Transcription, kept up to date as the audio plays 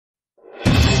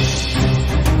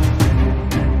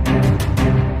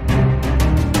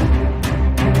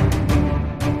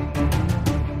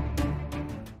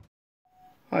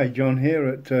Hi, John here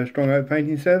at Strong Oak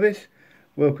Painting Service.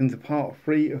 Welcome to part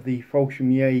 3 of the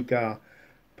Fallschirmjager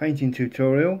painting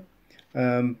tutorial.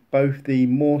 Both the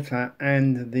mortar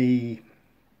and the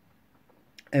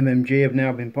MMG have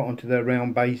now been put onto their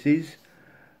round bases.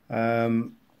 Let's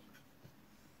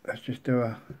just do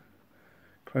a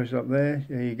close up there.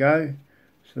 There you go.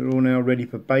 So they're all now ready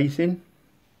for basing.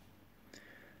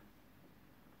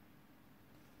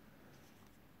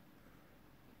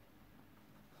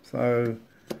 So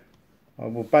I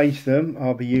will base them.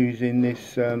 I'll be using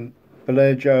this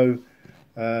Fallschirmjager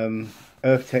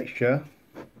earth texture.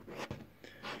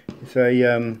 It's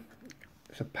a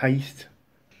paste,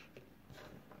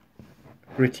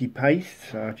 gritty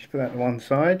paste. So I'll just put that to one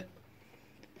side.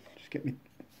 Just get me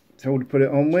tool to put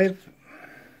it on with,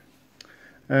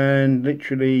 and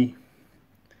literally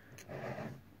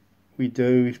we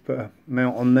do is put a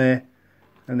mount on there,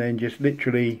 and then just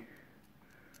literally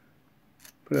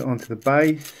put it onto the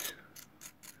base,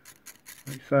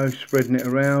 like so, spreading it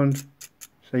around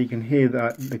so you can hear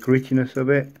that the grittiness of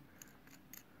it,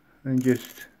 and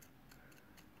just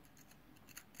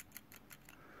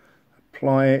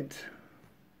apply it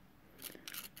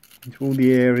into all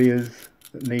the areas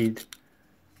that need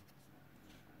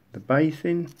the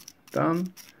basing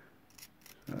done.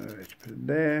 So let's put it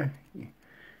there.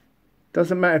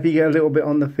 Doesn't matter if you get a little bit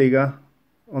on the figure,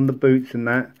 on the boots and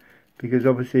that, because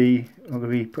obviously I'm going to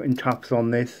be putting tufts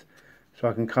on this so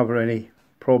I can cover any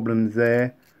problems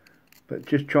there, but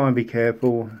just try and be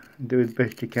careful and do as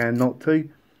best you can not to.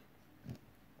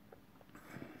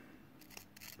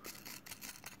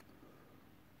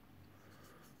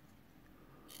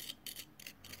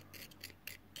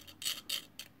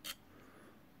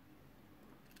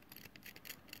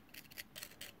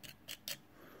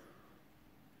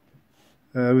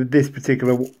 With this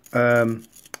particular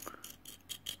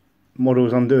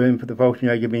models I'm doing for the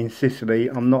Fallschirmjager being Sicily,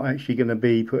 I'm not actually going to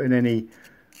be putting any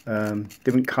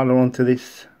different colour onto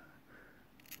this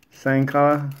sand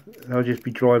colour. I'll just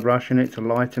be dry brushing it to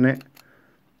lighten it.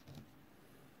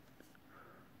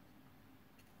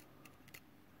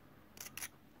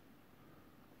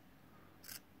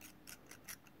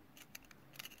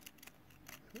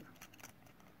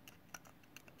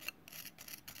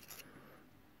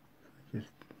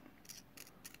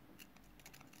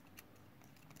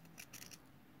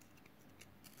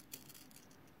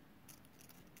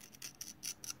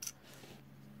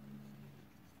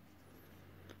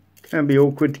 Can be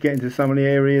awkward to get into some of the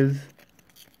areas.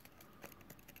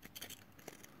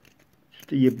 Just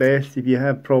do your best. If you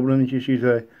have problems, just use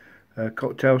a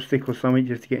cocktail stick or something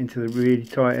just to get into the really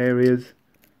tight areas.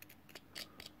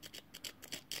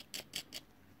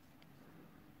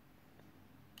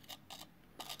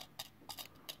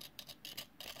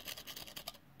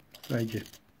 So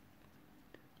just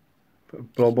put a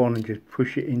blob on and just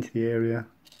push it into the area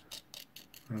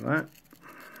like that.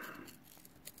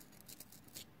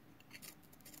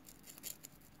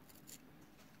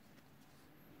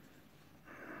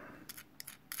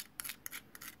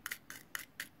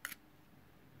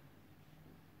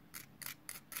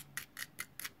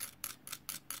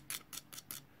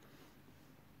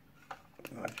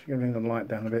 Just bring the light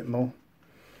down a bit more.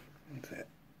 That's it.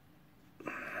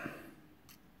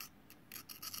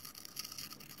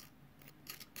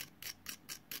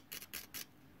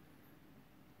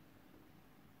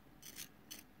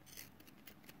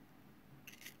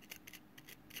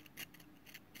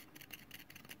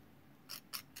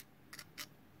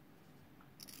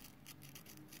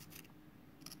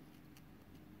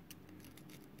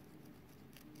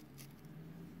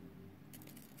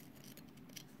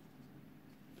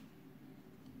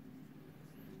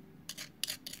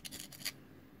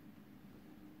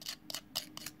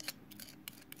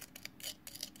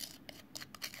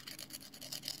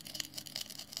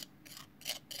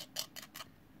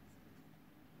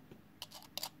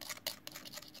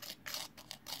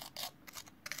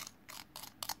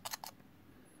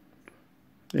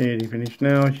 Nearly finished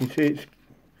now. As you see, it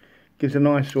gives a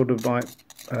nice sort of like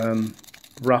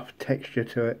rough texture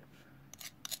to it,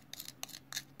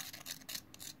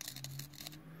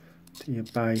 to your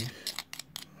base.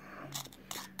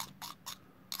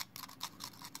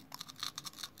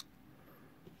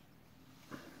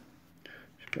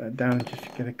 Just put that down and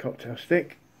just get a cocktail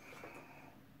stick.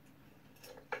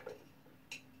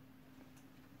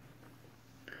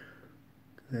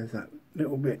 There's that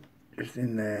little bit just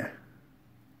in there.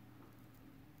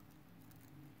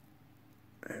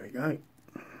 There we go.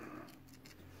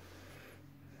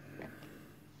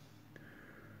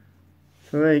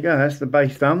 So there you go, that's the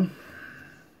base done.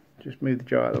 Just move the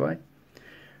jar out of the way.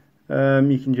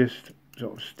 You can just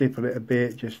sort of stipple it a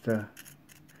bit just to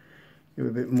give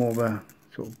a bit more of a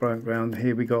sort of burnt ground.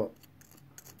 Here we got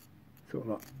sort of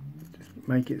like, just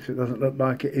make it so it doesn't look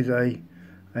like it is a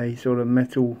sort of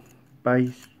metal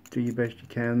base. Do your best you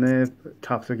can there. But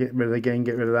tough, so get rid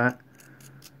of that.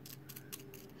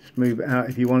 Smooth it out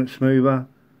if you want it smoother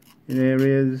in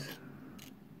areas.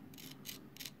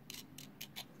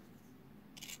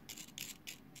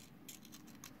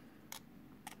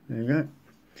 There you go.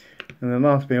 And the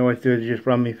last thing I always do is just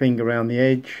run my finger around the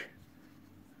edge,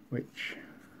 which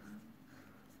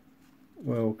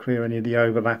will clear any of the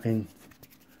overlapping.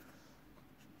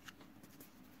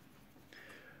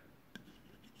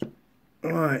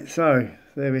 Right, so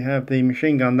there we have the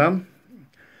machine gun done,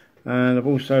 and I've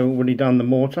also already done the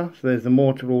mortar, so there's the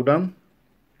mortar all done.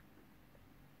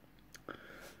 So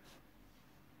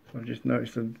I've just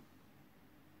noticed a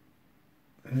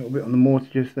little bit on the mortar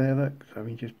just there, look, so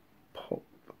we just pop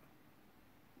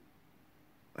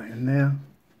that in there,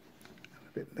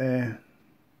 a bit there.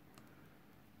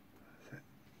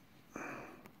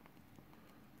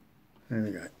 There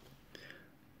we go.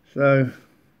 So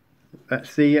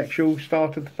that's the actual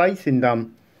start of the facing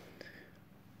done.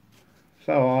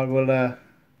 So I will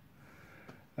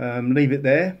leave it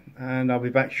there, and I'll be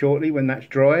back shortly when that's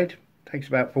dried. It takes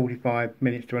about 45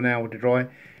 minutes to an hour to dry.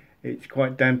 It's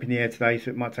quite damp in the air today,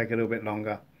 so it might take a little bit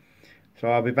longer. So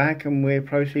I'll be back and we'll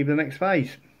proceed with the next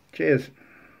phase. Cheers.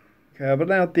 Okay, I've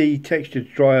allowed the texture to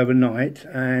dry overnight,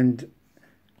 and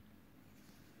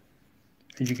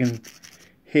as you can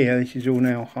hear, this is all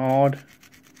now hard.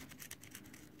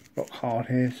 Rock hard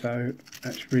here, so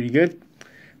that's really good.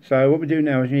 So what we do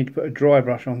now is you need to put a dry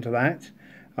brush onto that.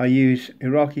 I use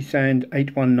Iraqi Sand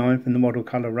 819 from the model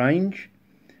colour range.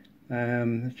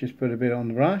 Let's just put a bit on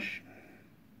the brush.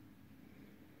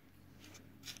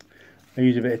 I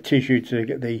use a bit of tissue to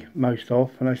get the most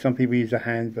off. I know some people use a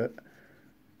hand, but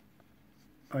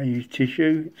I use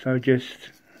tissue, so just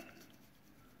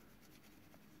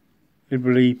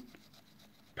liberally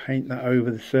paint that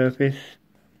over the surface.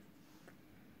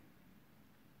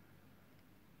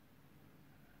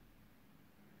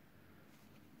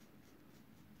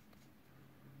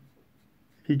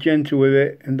 Be gentle with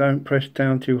it and don't press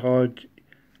down too hard.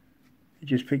 It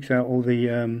just picks out all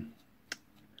the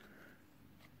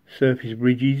surface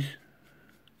ridges.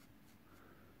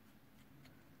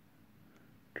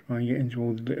 Try and get into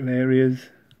all the little areas.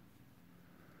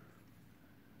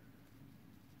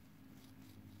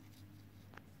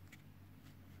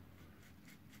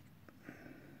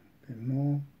 A bit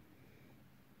more.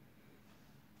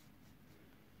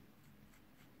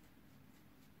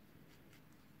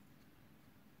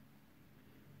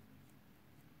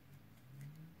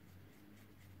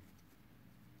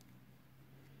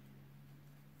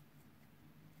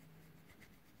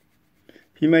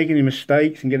 If you make any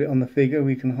mistakes and get it on the figure,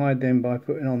 we can hide them by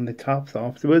putting on the tufts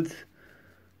afterwards.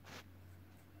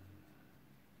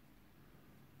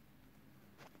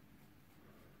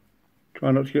 Try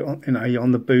not to get on,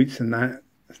 on the boots and that.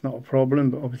 It's not a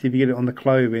problem, but obviously if you get it on the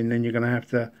clothing, then you're going to have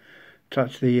to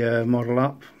touch the model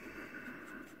up.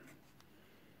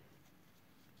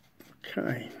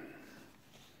 Okay.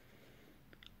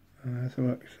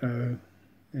 So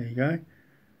there you go.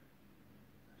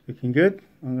 Looking good.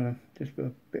 I'm going to just put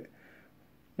a bit,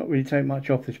 not really take much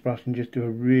off this brush, and just do a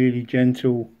really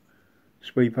gentle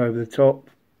sweep over the top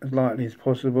as lightly as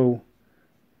possible,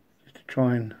 just to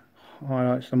try and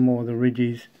highlight some more of the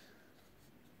ridges,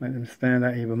 make them stand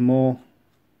out even more.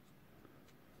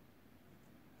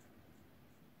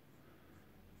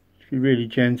 Just be really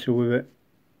gentle with it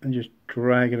and just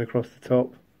drag it across the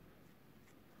top.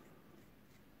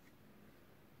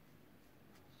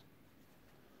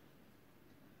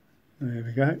 There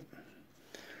we go.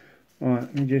 Right,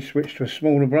 let me just switch to a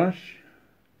smaller brush.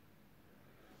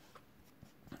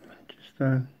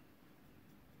 Just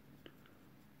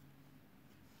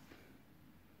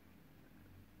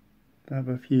have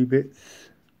a few bits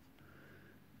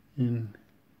in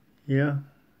here.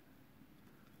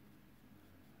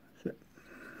 That's it.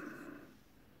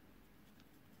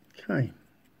 Okay,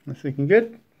 that's looking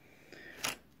good.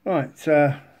 Right,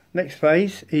 next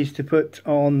phase is to put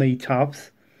on the tubs.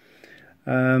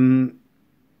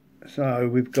 So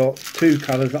we've got two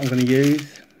colours that I'm going to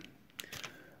use.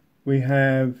 We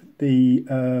have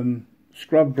the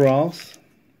scrub grass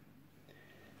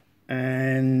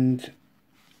and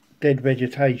dead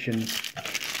vegetation.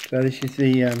 So this is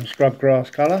the scrub grass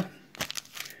colour,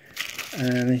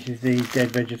 and this is the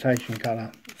dead vegetation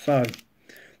colour. So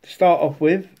to start off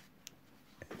with,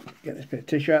 get this bit of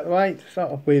tissue out of the way. To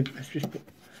start off with, let's just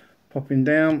popping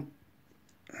down.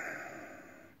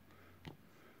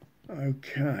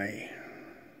 Okay.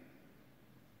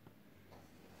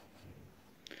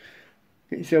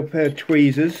 Get yourself a pair of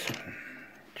tweezers,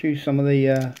 choose some of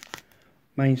the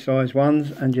main size ones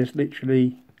and just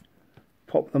literally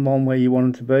pop them on where you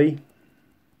want them to be.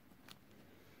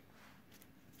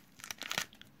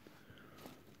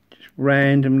 Just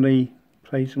randomly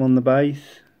place them on the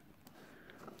base.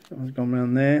 That one's gone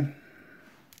around there.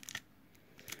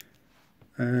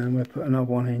 And we'll put another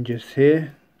one in just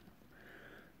here.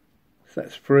 So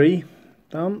that's 3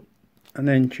 done. And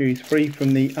then choose 3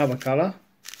 from the other colour.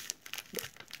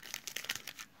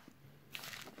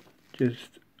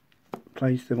 Just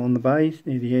place them on the base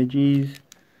near the edges.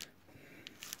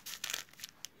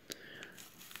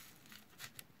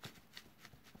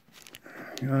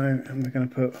 There we go. And we're going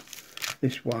to put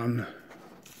this one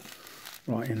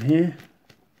right in here.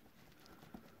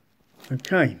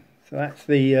 Okay, so that's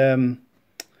the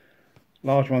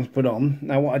large ones put on.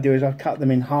 Now what I do is I cut them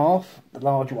in half, the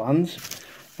large ones,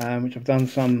 which I've done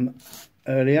some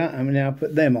earlier, and we now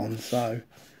put them on. So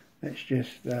let's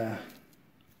just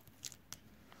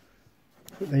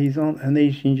put these on, and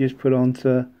these you can just put on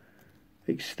to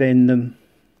extend them,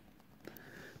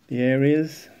 the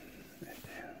areas.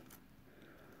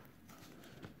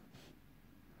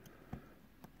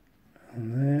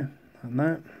 And there, and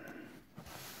that.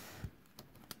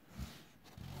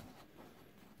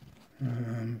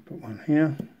 Put one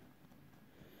here.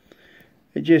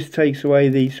 It just takes away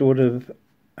the sort of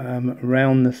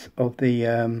roundness of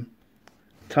the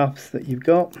tufts that you've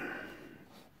got.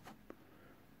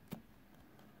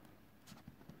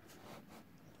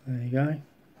 There you go.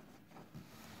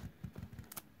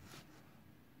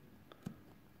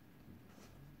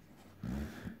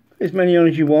 Put as many on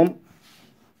as you want.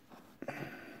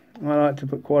 I like to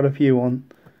put quite a few on.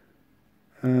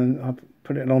 I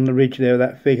put it on the ridge there of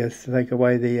that figure to take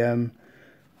away the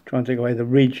try and take away the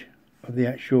ridge of the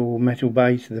actual metal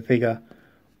base of the figure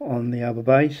on the other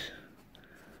base.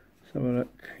 So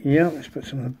look, yeah, let's put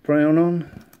some of the brown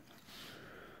on.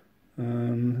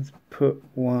 Let's put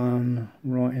one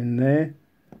right in there.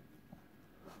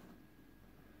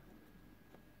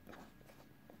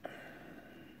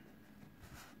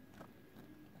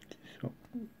 So,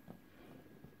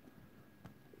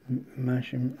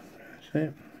 mash him, that's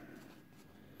it.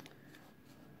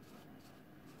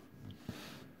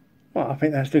 Well, I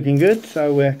think that's looking good,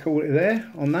 so we'll call it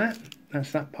there on that.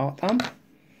 That's that part done.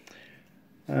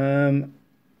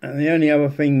 And the only other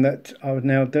thing that I would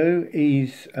now do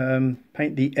is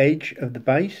paint the edge of the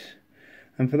base.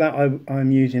 And for that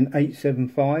I'm using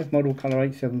 875, model colour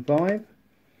 875.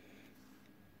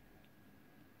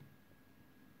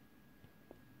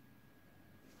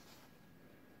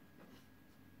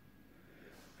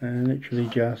 And literally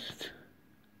just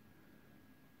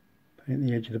paint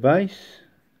the edge of the base.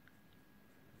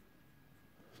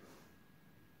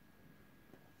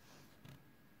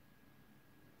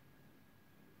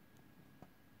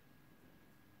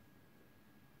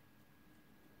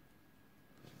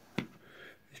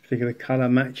 Particular colour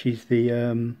matches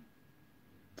the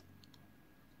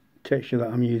texture that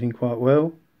I'm using quite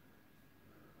well.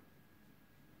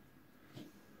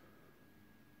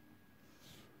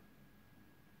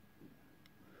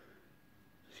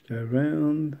 Just go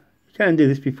around. You can do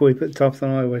this before you put the tufts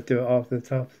on. I always do it after the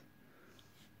tufts.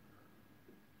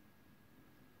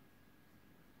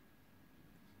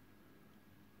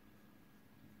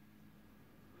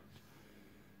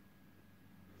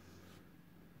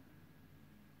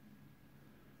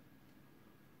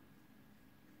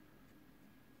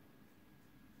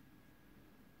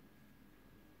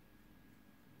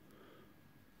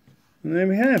 And there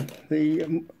we have,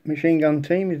 the machine gun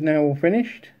team is now all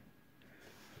finished.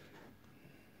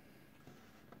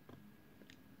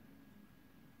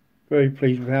 Very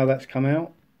pleased with how that's come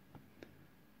out.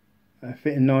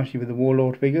 Fitting nicely with the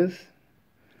Warlord figures.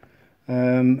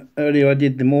 Earlier I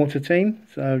did the Mortar team,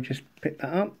 so just pick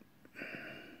that up.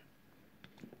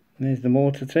 And there's the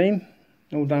Mortar team,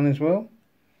 all done as well.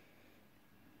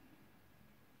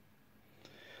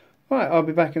 Right, I'll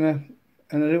be back in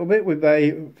a little bit with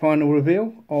a final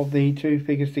reveal of the two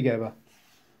figures together.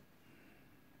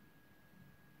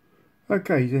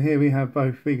 Okay, so here we have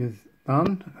both figures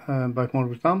done, both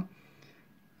models done.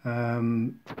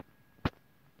 The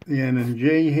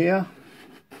MMG here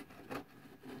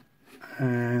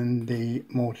and the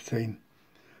Mortar team.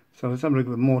 So let's have a look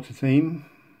at the Mortar team.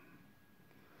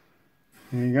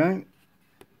 Here you go.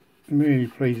 I'm really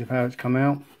pleased with how it's come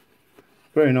out.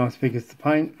 Very nice figures to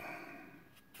paint.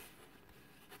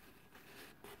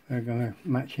 They're going to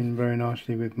match in very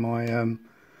nicely with my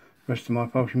rest of my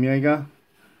Fallschirmjager.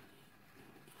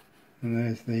 And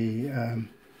there's the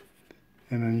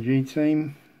MMG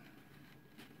team.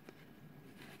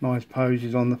 Nice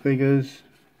poses on the figures.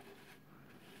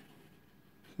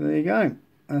 So there you go.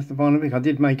 That's the final pick. I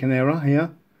did make an error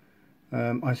here.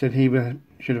 I said he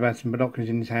should have had some binoculars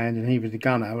in his hand and he was the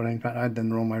gunner, but in fact I had them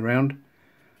the wrong way round.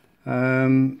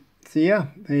 So yeah,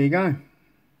 there you go.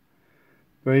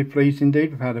 Very pleased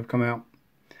indeed with how they've come out.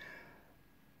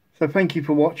 So thank you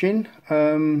for watching.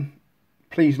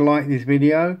 Please like this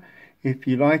video if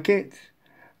you like it.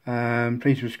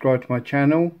 Please subscribe to my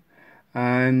channel,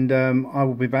 and I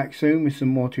will be back soon with some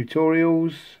more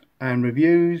tutorials and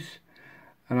reviews,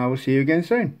 and I will see you again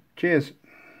soon. Cheers.